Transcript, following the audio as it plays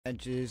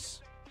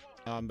Edges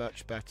are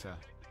much better.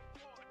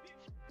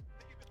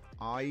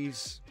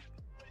 Eyes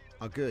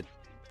are good.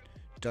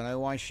 Don't know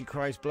why she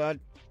cries blood.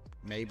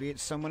 Maybe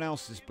it's someone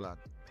else's blood.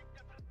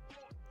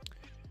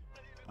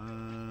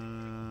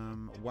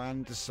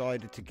 Wan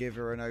decided to give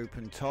her an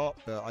open top,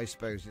 but I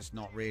suppose it's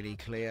not really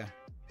clear.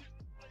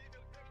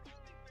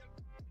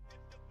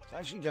 It's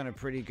actually done a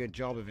pretty good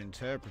job of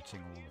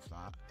interpreting all of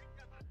that.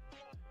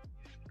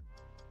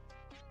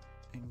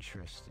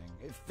 Interesting.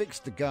 It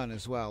fixed the gun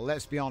as well.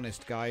 Let's be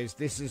honest, guys.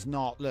 This is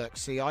not... Look,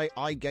 see,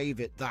 I gave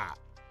it that.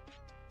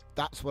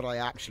 That's what I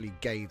actually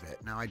gave it.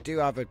 Now, I do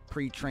have a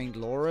pre-trained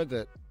Laura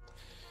that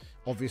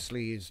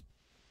obviously is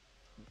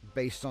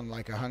based on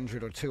like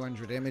 100 or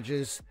 200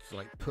 images to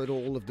like put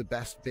all of the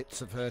best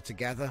bits of her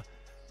together,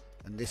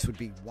 and this would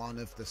be one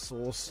of the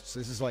source. So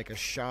this is like a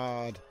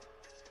shard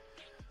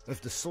of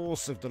the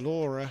source of the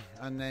Laura,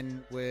 and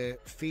then we're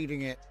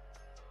feeding it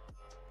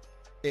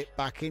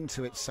back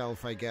into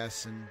itself, I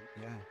guess. And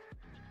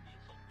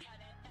yeah,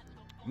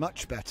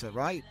 much better,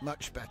 right?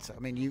 Much better. I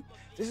mean,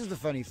 this is the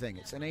funny thing,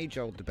 it's an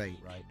age-old debate,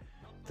 right?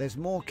 There's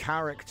more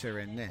character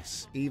in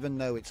this, even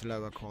though it's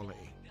lower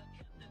quality.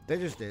 There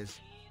just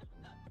is.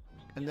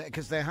 And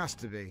because there has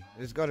to be.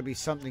 There's got to be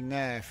something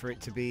there for it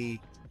to be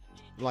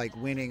like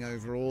winning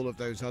over all of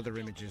those other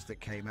images that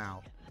came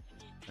out.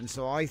 And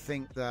so I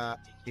think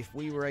that if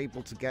we were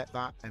able to get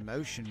that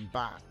emotion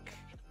back,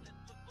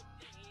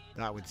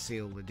 that would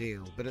seal the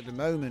deal. But at the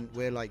moment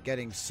we're like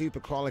getting super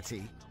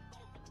quality,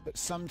 but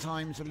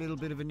sometimes a little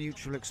bit of a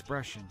neutral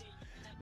expression.